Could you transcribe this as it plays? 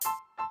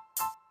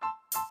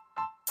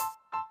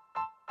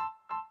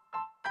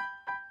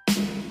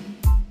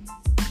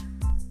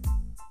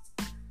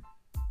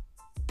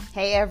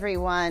Hey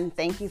everyone,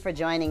 thank you for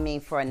joining me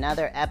for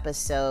another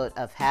episode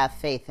of Have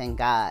Faith in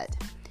God.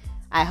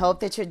 I hope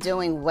that you're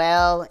doing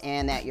well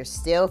and that you're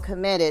still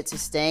committed to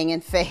staying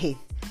in faith,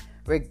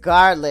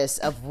 regardless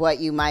of what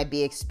you might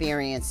be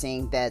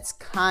experiencing that's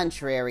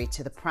contrary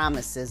to the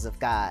promises of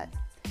God.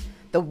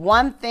 The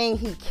one thing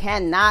He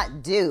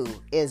cannot do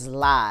is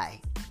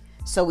lie.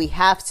 So we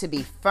have to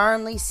be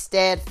firmly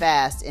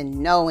steadfast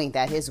in knowing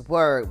that His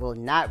word will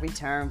not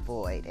return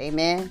void.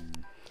 Amen.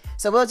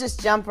 So we'll just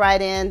jump right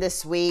in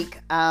this week.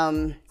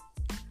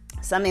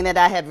 Something that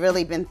I have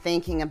really been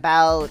thinking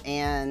about,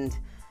 and,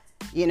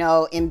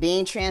 in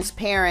being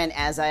transparent,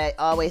 as I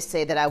always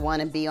say that I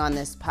want to be on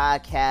this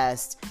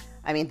podcast.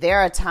 I mean, there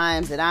are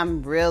times that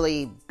I'm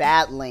really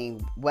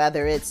battling,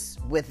 whether it's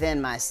within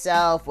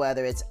myself,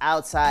 whether it's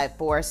outside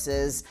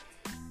forces,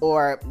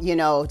 or,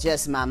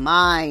 just my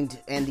mind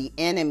and the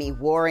enemy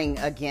warring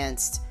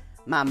against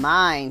my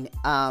mind,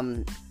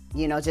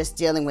 just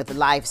dealing with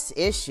life's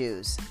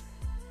issues.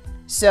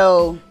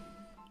 So,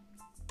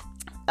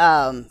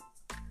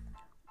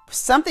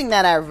 something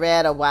that I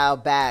read a while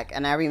back,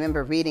 and I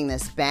remember reading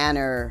this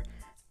banner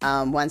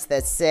once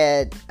that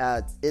said,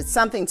 it's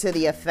something to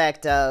the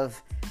effect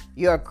of,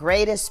 your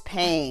greatest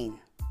pain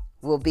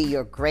will be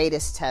your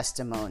greatest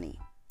testimony.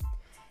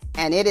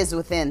 And it is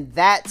within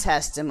that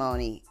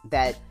testimony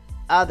that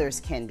others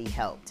can be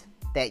helped,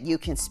 that you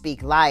can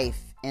speak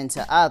life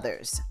into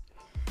others.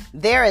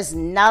 There is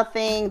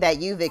nothing that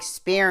you've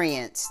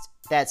experienced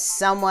that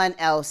someone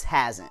else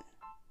hasn't.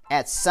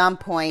 At some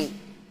point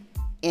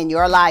in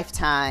your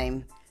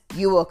lifetime,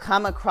 you will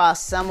come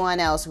across someone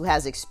else who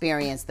has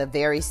experienced the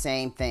very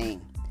same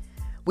thing.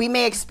 We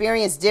may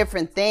experience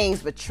different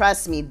things, but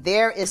trust me,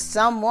 there is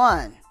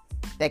someone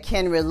that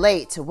can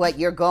relate to what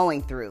you're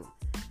going through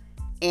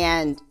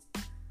and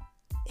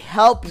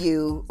help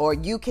you, or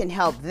you can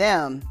help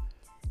them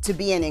to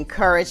be an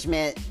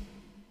encouragement.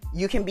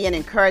 You can be an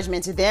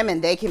encouragement to them,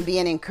 and they can be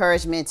an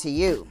encouragement to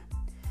you.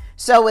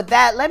 So with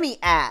that, let me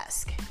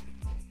ask,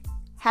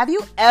 have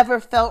you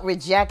ever felt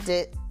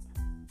rejected?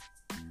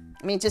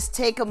 I mean, just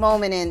take a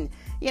moment and,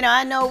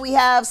 I know we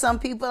have some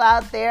people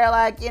out there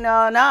like, no,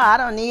 I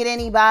don't need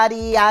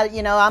anybody.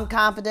 I'm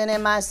confident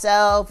in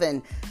myself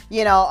and,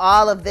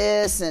 all of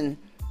this.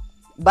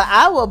 But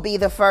I will be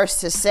the first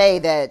to say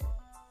that,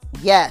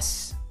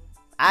 yes,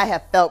 I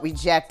have felt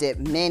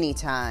rejected many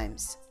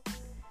times.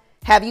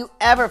 Have you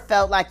ever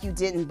felt like you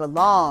didn't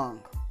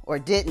belong or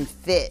didn't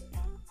fit?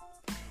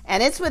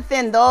 And it's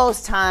within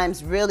those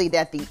times really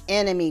that the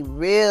enemy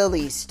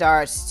really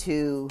starts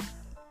to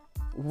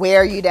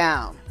wear you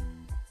down,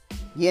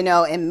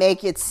 and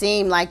make it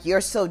seem like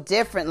you're so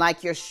different,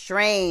 like you're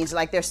strange,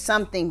 like there's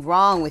something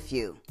wrong with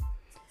you.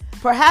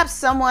 Perhaps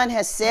someone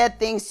has said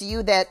things to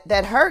you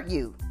that hurt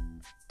you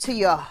to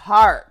your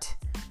heart,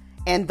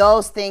 and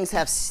those things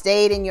have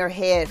stayed in your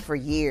head for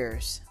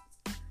years.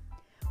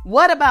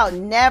 What about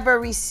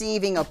never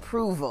receiving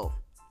approval?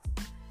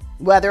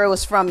 Whether it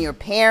was from your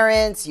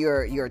parents,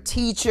 your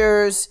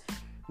teachers,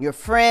 your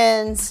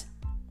friends,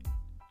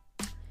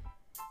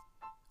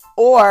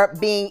 or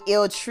being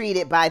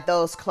ill-treated by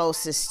those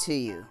closest to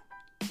you.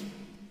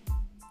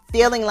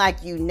 Feeling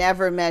like you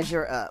never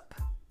measure up.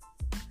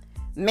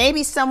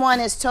 Maybe someone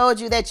has told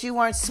you that you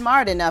weren't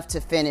smart enough to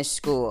finish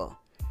school,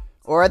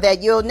 or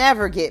that you'll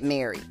never get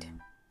married,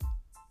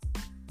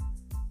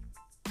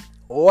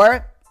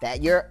 or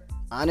that you're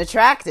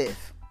unattractive.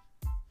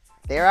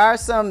 There are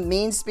some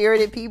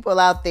mean-spirited people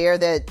out there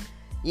that,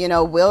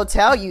 will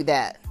tell you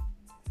that.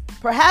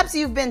 Perhaps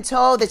you've been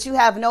told that you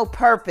have no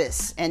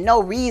purpose and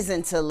no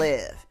reason to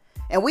live.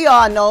 And we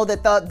all know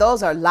that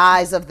those are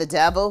lies of the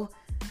devil,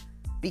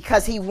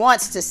 because he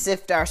wants to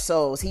sift our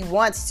souls. He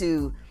wants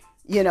to,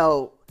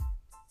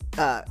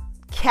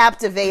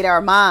 captivate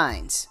our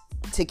minds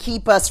to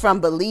keep us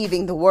from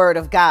believing the word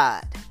of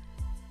God.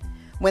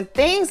 When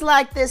things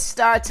like this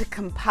start to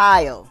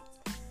compile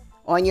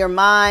on your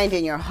mind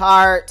and your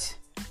heart,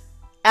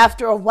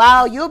 after a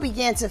while, you'll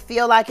begin to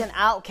feel like an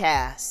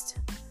outcast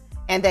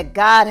and that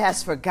God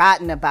has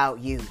forgotten about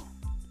you.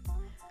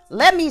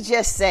 Let me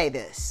just say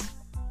this.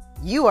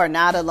 You are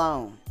not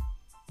alone.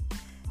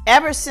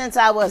 Ever since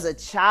I was a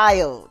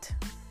child,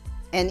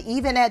 and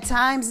even at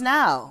times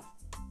now,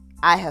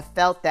 I have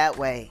felt that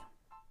way.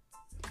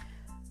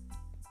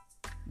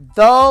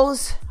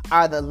 Those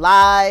are the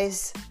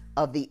lies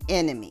of the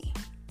enemy.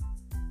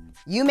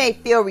 You may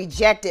feel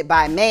rejected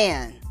by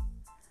man,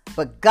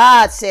 but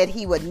God said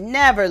He would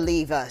never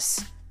leave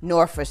us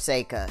nor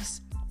forsake us.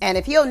 And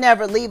if He'll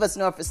never leave us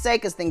nor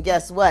forsake us, then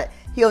guess what?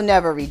 He'll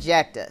never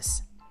reject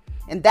us.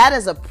 And that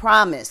is a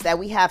promise that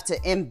we have to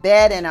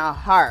embed in our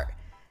heart,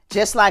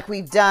 just like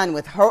we've done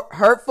with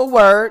hurtful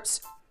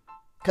words,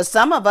 because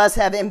some of us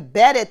have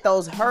embedded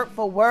those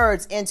hurtful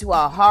words into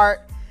our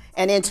heart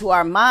and into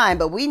our mind,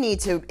 but we need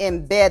to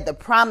embed the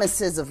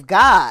promises of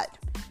God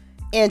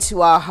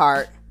into our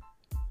heart.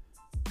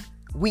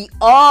 We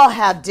all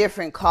have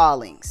different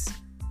callings,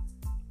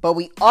 but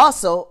we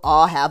also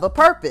all have a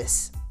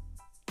purpose.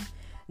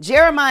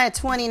 Jeremiah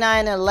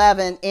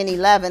 29:11 and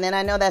 11, and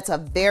I know that's a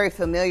very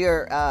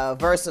familiar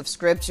verse of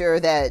scripture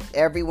that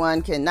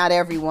everyone can, not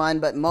everyone,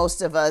 but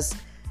most of us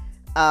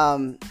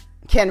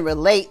can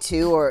relate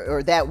to,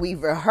 or that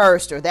we've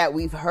rehearsed, or that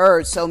we've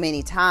heard so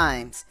many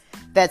times,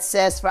 that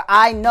says, "For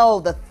I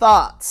know the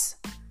thoughts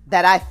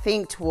that I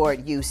think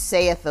toward you,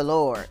 saith the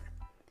Lord,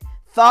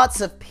 thoughts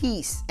of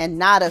peace and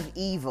not of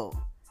evil,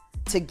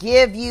 to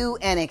give you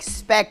an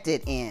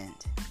expected end."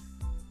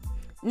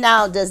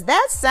 Now, does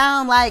that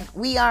sound like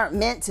we aren't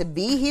meant to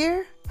be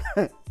here?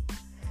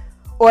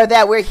 Or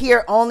that we're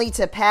here only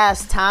to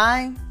pass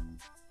time?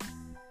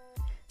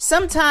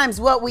 Sometimes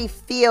what we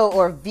feel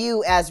or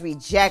view as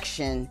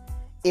rejection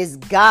is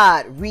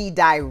God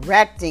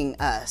redirecting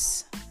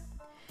us.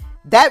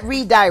 That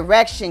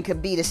redirection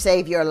could be to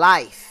save your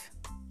life.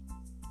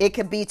 It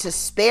could be to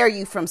spare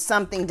you from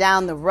something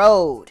down the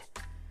road.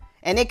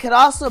 And it could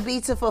also be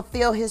to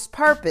fulfill his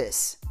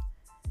purpose.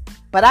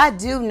 But I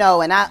do know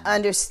and I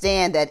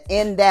understand that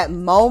in that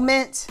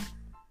moment,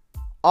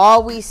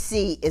 all we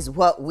see is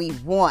what we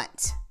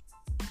want,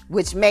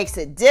 which makes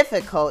it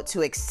difficult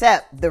to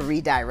accept the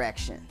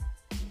redirection.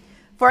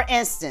 For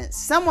instance,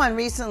 someone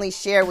recently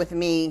shared with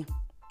me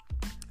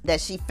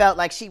that she felt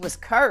like she was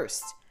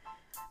cursed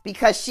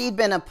because she'd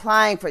been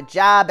applying for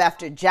job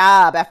after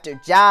job after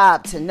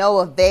job to no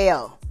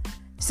avail.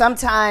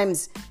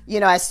 Sometimes,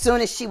 as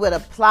soon as she would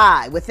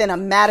apply, within a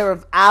matter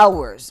of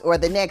hours or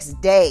the next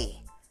day,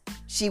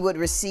 she would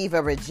receive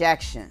a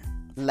rejection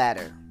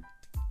letter.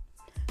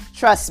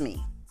 Trust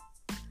me,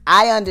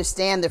 I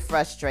understand the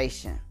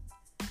frustration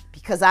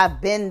because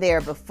I've been there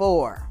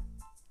before.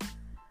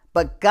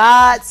 But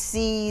God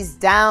sees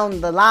down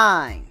the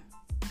line.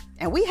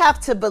 And we have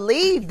to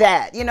believe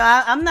that.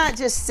 I'm not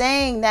just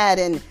saying that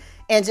and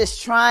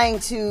just trying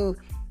to,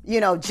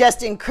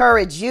 just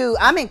encourage you.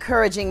 I'm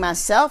encouraging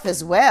myself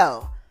as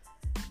well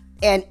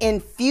and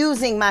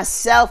infusing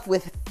myself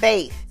with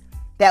faith.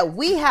 That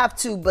we have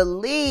to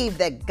believe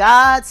that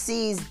God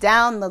sees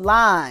down the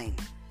line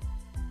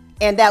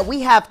and that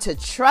we have to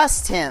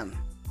trust him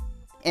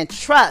and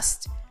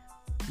trust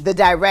the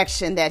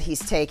direction that he's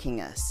taking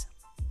us.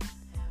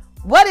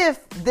 What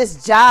if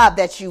this job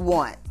that you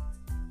want,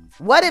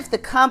 what if the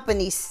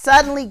company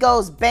suddenly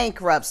goes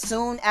bankrupt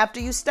soon after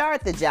you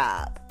start the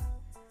job?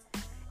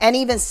 And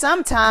even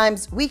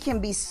sometimes we can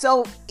be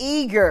so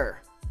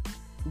eager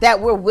that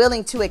we're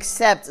willing to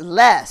accept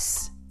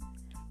less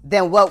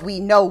than what we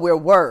know we're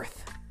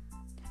worth.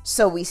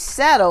 So we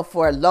settle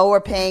for a lower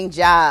paying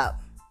job.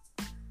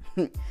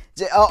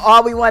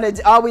 All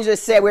we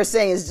just said, we're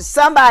saying is,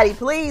 somebody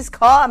please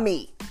call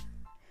me.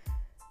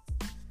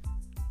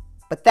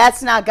 But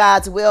that's not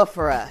God's will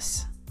for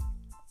us.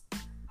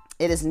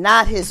 It is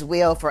not his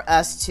will for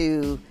us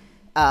to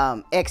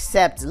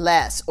accept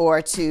less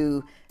or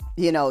to,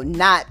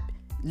 not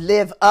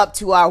live up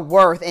to our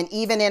worth, and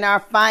even in our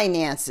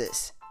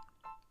finances.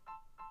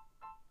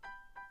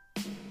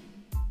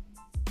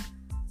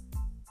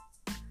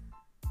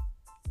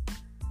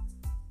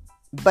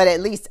 But at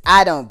least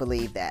I don't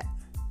believe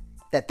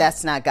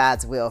that's not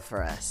God's will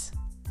for us.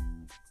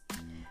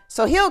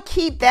 So he'll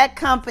keep that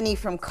company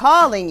from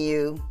calling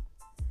you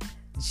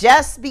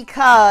just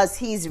because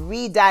he's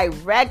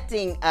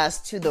redirecting us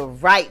to the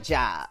right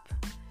job.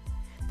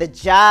 The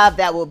job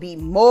that will be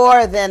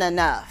more than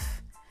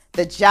enough.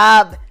 The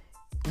job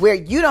where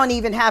you don't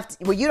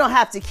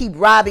have to keep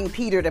robbing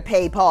Peter to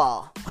pay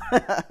Paul.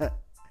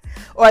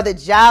 Or the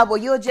job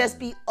where you'll just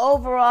be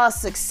overall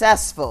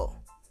successful.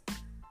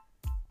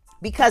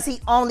 Because he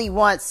only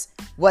wants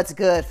what's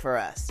good for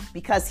us.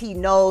 Because he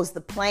knows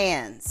the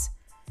plans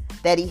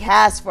that he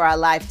has for our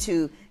life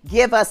to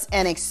give us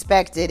an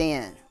expected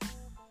end.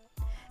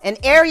 An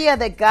area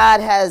that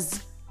God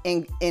has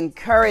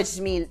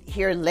encouraged me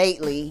here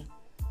lately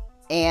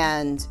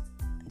and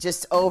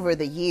just over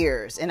the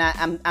years. And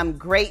I'm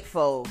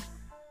grateful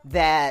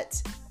that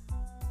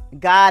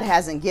God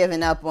hasn't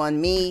given up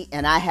on me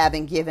and I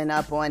haven't given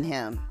up on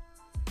him.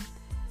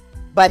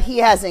 But he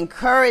has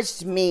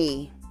encouraged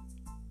me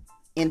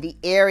in the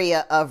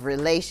area of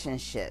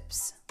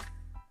relationships.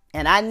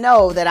 And I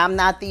know that I'm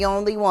not the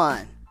only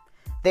one.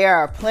 There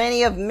are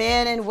plenty of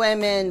men and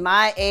women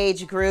my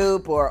age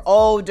group or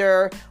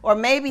older, or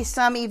maybe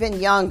some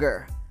even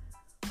younger,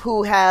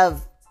 who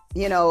have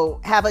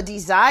a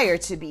desire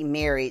to be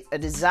married, a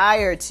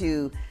desire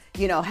to,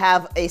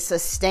 have a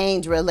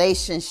sustained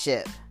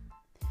relationship.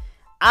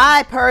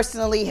 I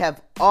personally have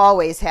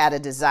always had a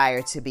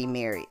desire to be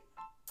married.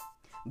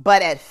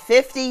 But at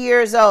 50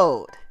 years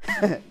old,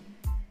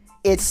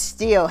 it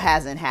still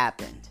hasn't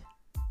happened.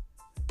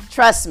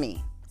 Trust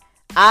me,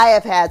 I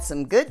have had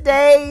some good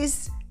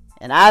days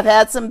and I've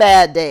had some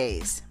bad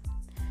days.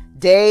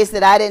 Days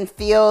that I didn't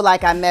feel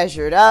like I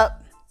measured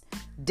up.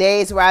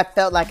 Days where I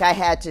felt like I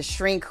had to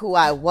shrink who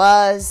I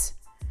was.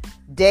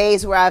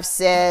 Days where I've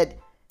said,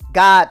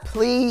 God,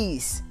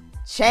 please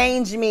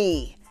change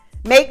me.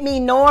 Make me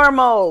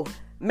normal.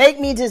 Make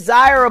me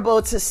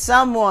desirable to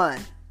someone.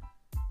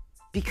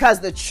 Because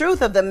the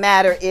truth of the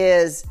matter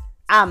is,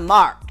 I'm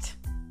marked.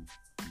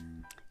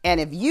 And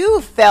if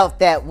you felt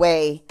that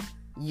way,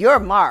 you're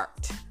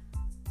marked.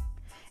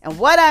 And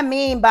what I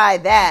mean by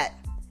that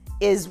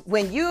is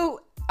when you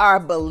are a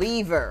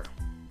believer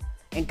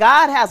and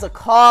God has a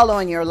call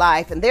on your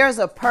life and there's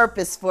a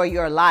purpose for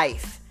your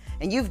life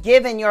and you've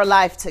given your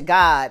life to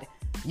God,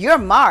 you're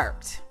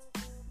marked.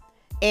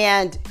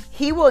 And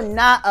He will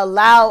not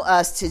allow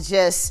us to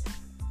just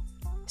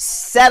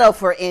settle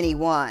for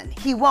anyone.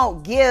 He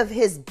won't give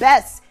His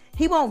best.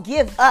 He won't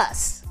give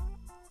us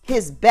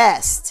His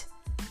best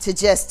to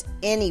just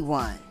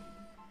anyone.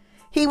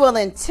 He will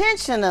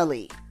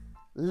intentionally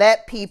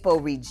let people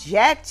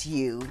reject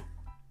you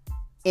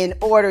in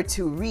order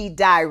to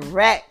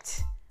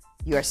redirect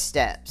your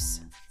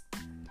steps.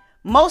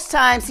 Most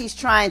times He's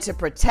trying to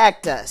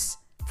protect us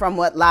from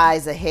what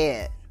lies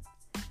ahead.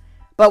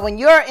 But when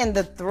you're in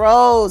the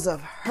throes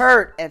of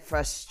hurt and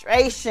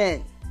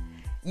frustration,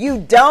 you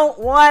don't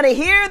want to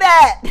hear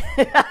that.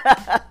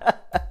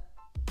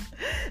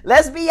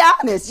 Let's be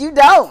honest, you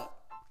don't.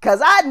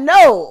 Because I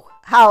know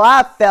how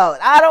I felt.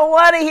 I don't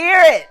want to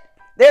hear it.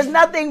 There's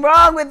nothing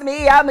wrong with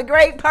me. I'm a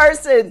great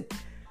person.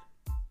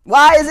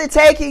 Why is it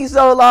taking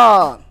so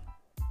long?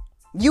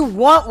 You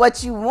want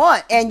what you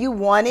want, and you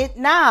want it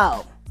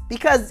now.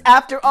 Because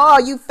after all,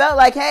 you felt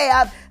like, hey,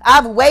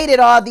 I've waited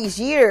all these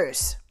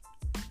years.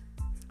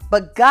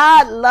 But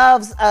God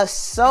loves us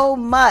so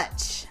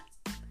much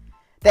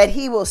that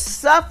He will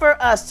suffer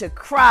us to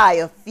cry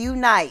a few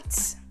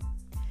nights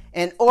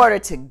in order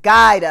to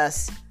guide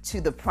us to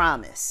the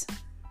promise.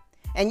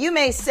 And you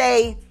may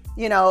say,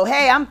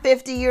 hey, I'm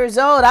 50 years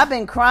old. I've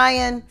been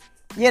crying,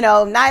 night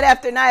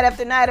after night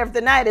after night after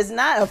night. It's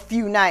not a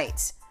few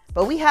nights.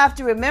 But we have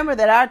to remember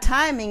that our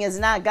timing is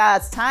not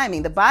God's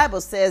timing. The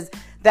Bible says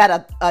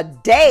that a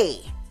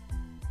day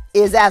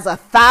is as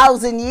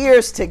 1,000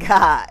 years to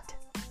God.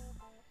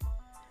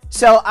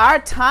 So our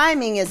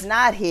timing is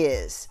not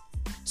His.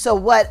 So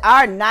what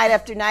our night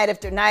after night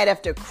after night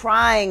after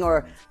crying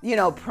or,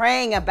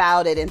 praying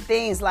about it and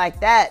things like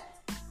that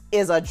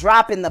is a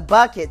drop in the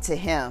bucket to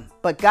Him.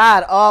 But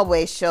God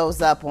always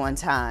shows up on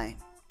time.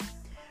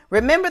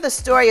 Remember the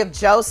story of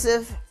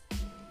Joseph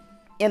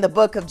in the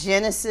book of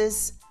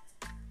Genesis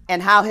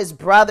and how his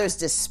brothers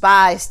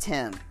despised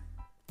him.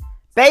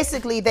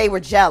 Basically, they were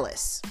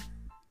jealous.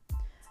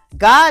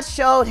 God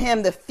showed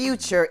him the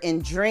future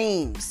in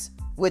dreams,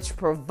 which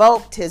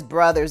provoked his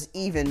brothers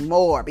even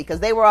more because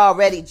they were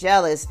already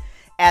jealous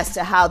as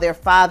to how their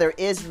father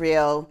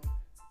Israel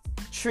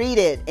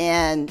treated.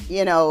 And,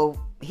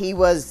 he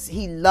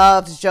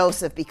loved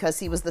Joseph because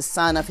he was the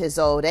son of his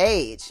old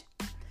age.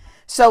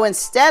 So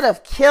instead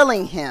of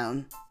killing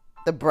him,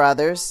 the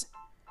brothers,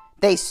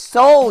 they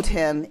sold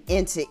him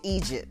into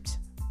Egypt.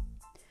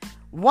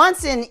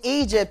 Once in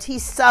Egypt, he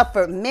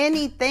suffered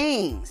many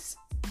things,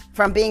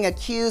 from being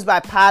accused by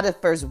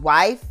Potiphar's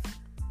wife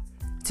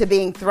to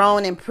being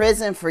thrown in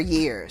prison for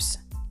years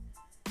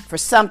for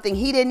something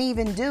he didn't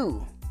even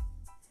do.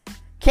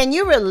 Can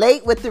you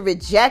relate with the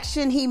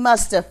rejection he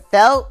must have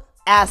felt,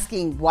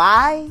 asking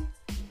why?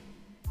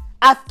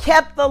 I've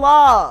kept the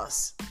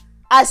laws.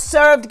 I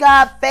served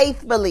God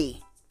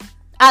faithfully.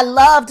 I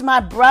loved my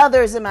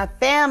brothers and my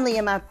family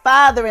and my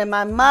father and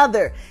my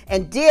mother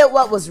and did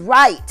what was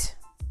right.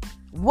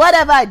 What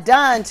have I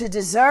done to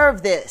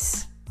deserve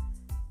this?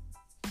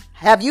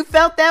 Have you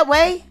felt that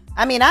way?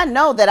 I mean, I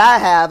know that I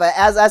have.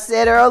 As I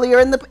said earlier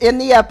in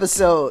the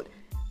episode,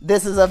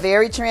 this is a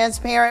very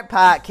transparent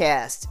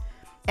podcast.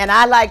 And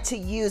I like to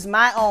use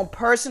my own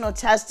personal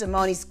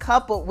testimonies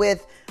coupled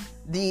with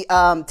the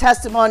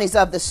testimonies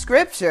of the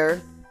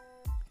scripture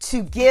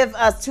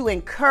to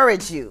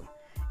encourage you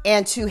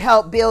and to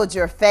help build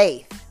your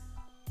faith.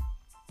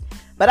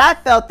 But I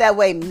felt that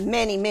way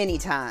many, many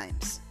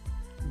times.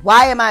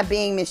 Why am I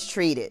being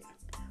mistreated?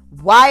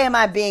 Why am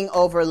I being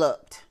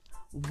overlooked?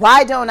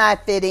 Why don't I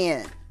fit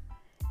in?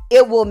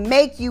 It will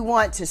make you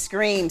want to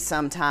scream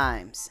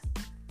sometimes.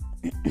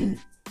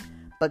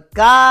 But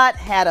God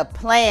had a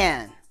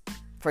plan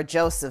for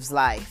Joseph's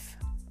life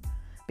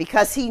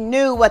because He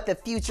knew what the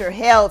future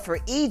held for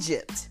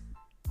Egypt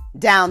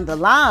down the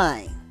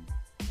line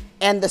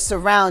and the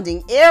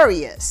surrounding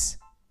areas,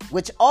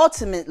 which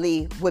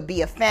ultimately would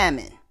be a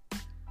famine.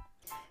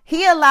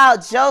 He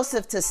allowed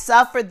Joseph to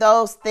suffer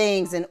those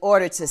things in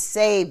order to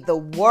save the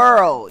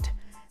world,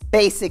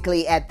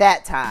 basically at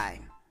that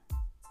time.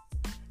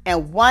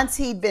 And once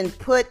he'd been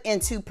put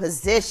into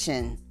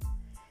position,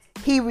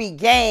 he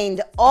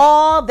regained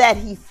all that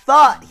he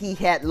thought he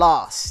had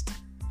lost.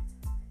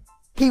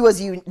 He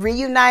was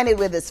reunited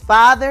with his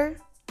father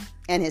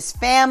and his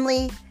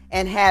family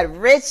and had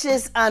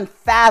riches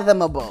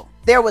unfathomable.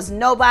 There was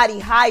nobody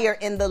higher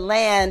in the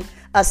land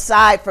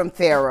aside from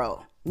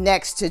Pharaoh,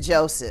 next to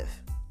Joseph.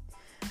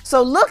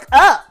 So look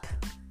up,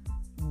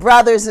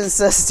 brothers and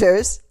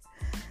sisters.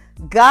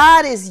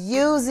 God is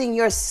using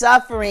your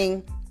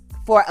suffering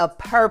for a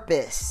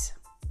purpose.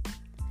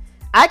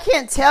 I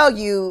can't tell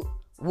you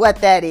what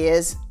that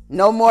is,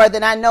 no more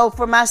than I know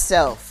for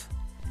myself.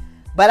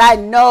 But I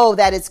know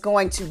that it's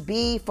going to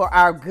be for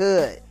our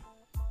good.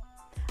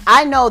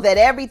 I know that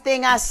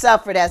everything I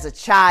suffered as a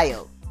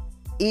child,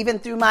 even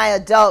through my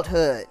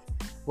adulthood,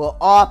 will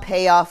all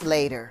pay off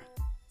later.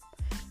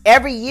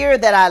 Every year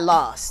that I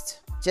lost,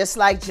 just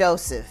like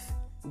Joseph,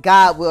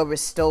 God will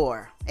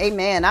restore.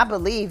 Amen. I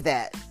believe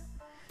that.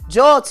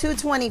 Joel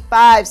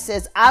 2:25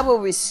 says, I will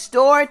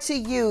restore to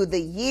you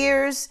the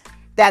years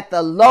that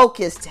the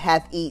locust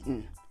hath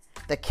eaten,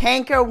 the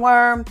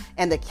cankerworm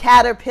and the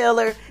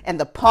caterpillar and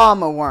the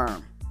palmer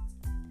worm.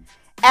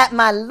 At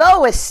my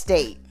lowest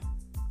state,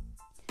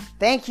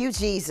 thank you,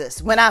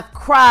 Jesus, when I've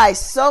cried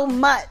so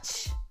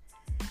much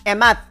and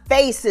my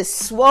face is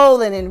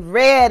swollen and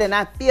red and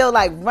I feel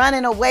like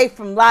running away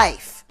from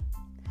life,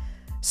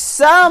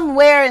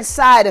 somewhere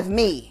inside of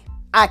me,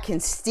 I can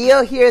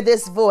still hear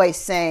this voice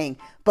saying,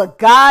 but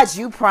God,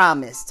 you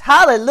promised.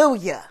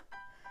 Hallelujah.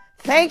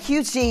 Thank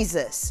you,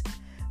 Jesus.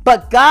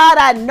 But God,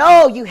 I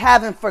know you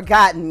haven't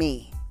forgotten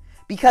me,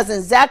 because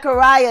in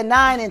Zechariah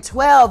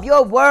 9:12,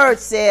 your word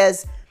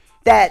says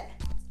that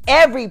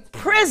every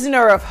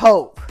prisoner of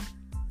hope,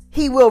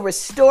 he will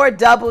restore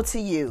double to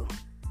you.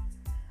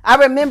 I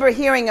remember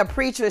hearing a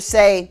preacher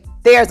say,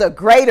 there's a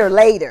greater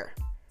later.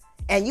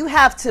 And you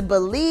have to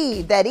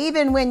believe that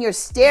even when you're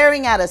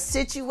staring at a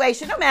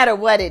situation, no matter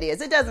what it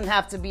is, it doesn't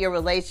have to be a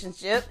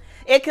relationship.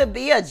 It could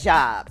be a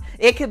job.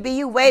 It could be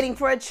you waiting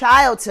for a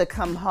child to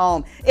come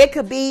home. It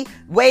could be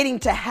waiting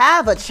to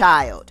have a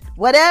child.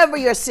 Whatever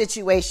your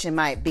situation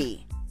might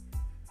be,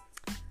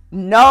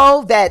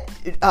 know that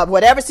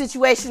whatever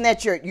situation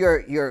that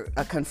you're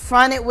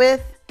confronted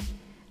with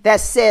that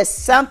says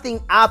something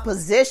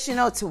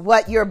oppositional to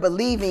what you're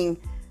believing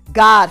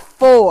God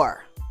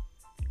for,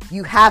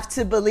 you have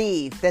to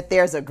believe that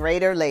there's a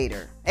greater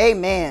later.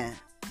 Amen.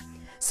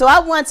 So I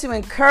want to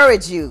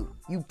encourage you,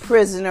 you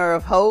prisoner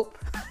of hope,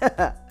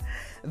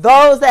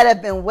 those that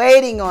have been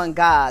waiting on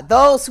God,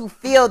 those who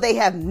feel they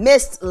have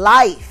missed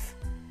life,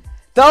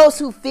 those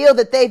who feel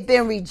that they've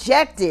been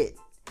rejected.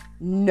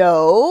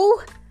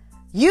 No,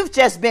 you've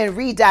just been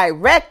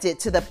redirected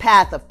to the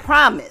path of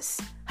promise.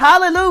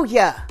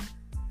 Hallelujah.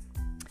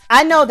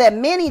 I know that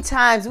many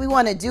times we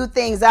want to do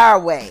things our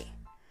way.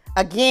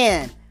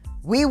 Again,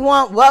 we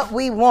want what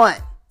we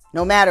want,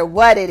 no matter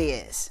what it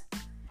is.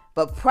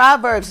 But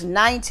Proverbs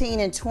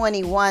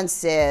 19:21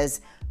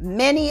 says,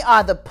 many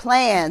are the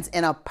plans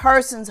in a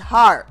person's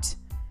heart,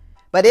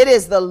 but it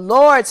is the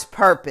Lord's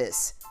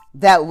purpose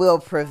that will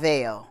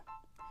prevail.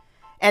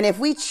 And if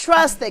we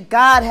trust that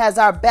God has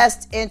our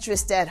best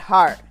interest at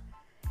heart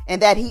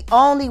and that he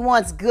only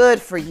wants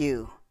good for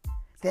you,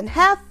 then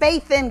have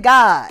faith in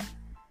God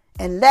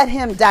and let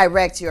him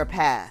direct your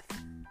path.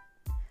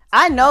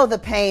 I know the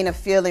pain of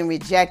feeling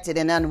rejected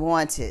and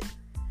unwanted,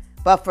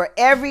 but for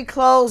every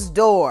closed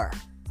door,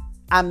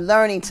 I'm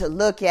learning to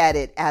look at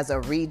it as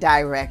a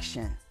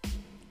redirection.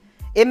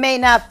 It may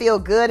not feel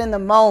good in the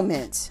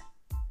moment,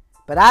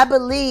 but I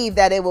believe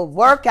that it will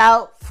work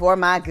out for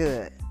my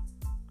good.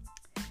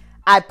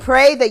 I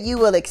pray that you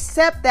will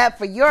accept that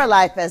for your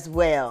life as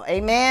well.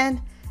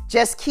 Amen.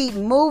 Just keep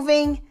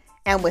moving,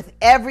 and with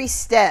every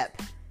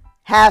step,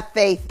 have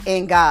faith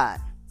in God.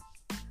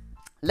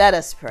 Let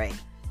us pray.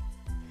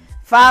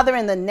 Father,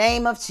 in the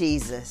name of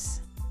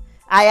Jesus,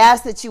 I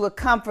ask that you would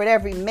comfort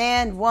every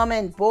man,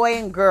 woman, boy,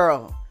 and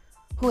girl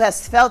who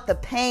has felt the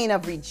pain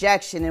of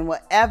rejection in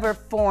whatever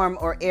form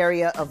or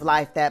area of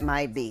life that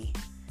might be.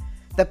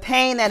 The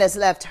pain that has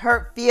left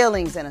hurt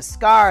feelings and a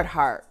scarred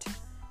heart.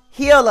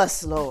 Heal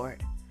us,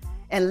 Lord,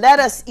 and let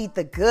us eat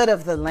the good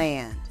of the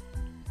land.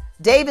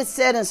 David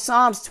said in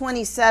Psalms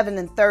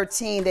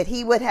 27:13 that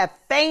he would have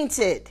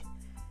fainted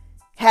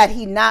had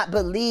he not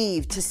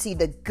believed to see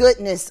the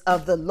goodness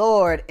of the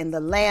Lord in the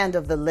land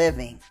of the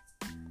living.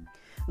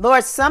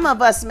 Lord, some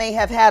of us may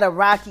have had a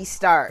rocky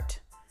start.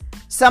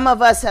 Some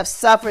of us have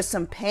suffered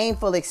some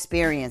painful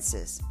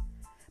experiences,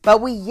 but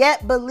we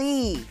yet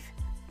believe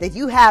that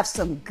you have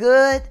some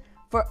good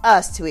for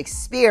us to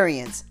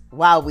experience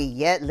while we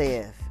yet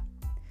live.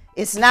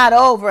 It's not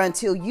over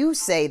until you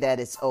say that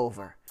it's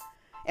over.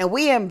 And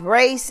we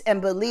embrace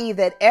and believe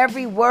that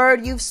every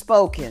word you've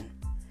spoken,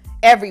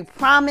 every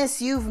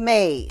promise you've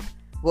made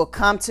will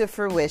come to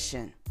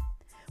fruition.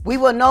 We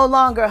will no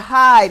longer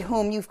hide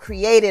whom you've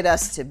created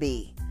us to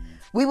be.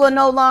 We will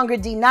no longer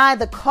deny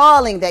the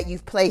calling that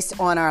you've placed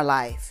on our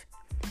life.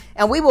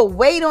 And we will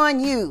wait on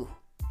you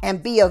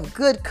and be of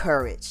good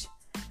courage,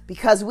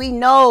 because we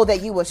know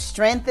that you will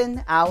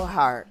strengthen our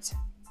heart.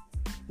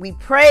 We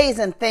praise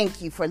and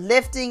thank you for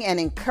lifting and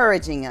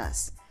encouraging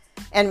us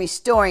and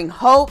restoring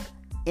hope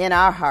in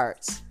our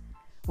hearts.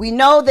 We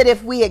know that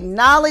if we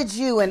acknowledge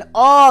you in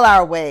all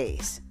our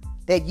ways,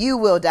 that you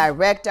will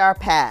direct our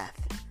path,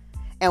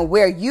 and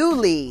where you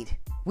lead,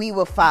 we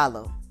will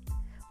follow.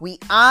 We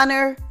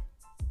honor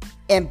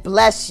and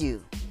bless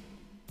you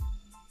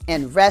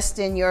and rest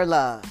in your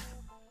love.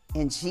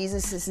 In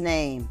Jesus'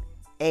 name,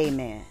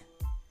 amen.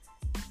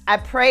 I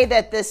pray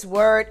that this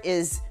word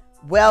is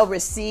well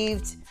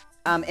received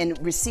and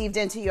received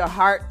into your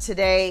heart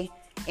today,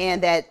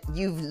 and that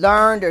you've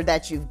learned or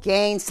that you've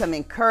gained some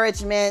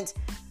encouragement,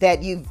 that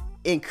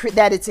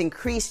it's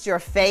increased your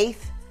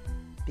faith,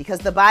 because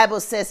the Bible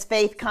says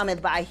faith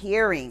cometh by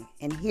hearing,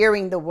 and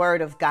hearing the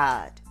word of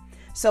God.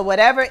 So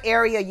whatever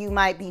area you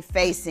might be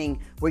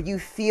facing where you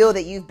feel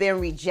that you've been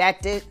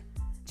rejected,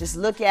 just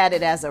look at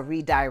it as a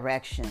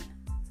redirection.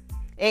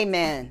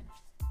 Amen.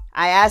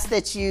 I ask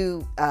that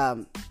you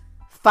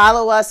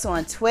follow us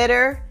on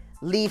Twitter,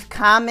 leave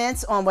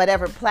comments on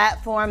whatever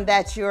platform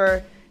that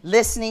you're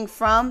listening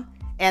from.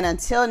 And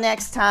until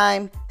next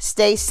time,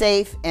 stay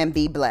safe and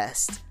be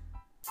blessed.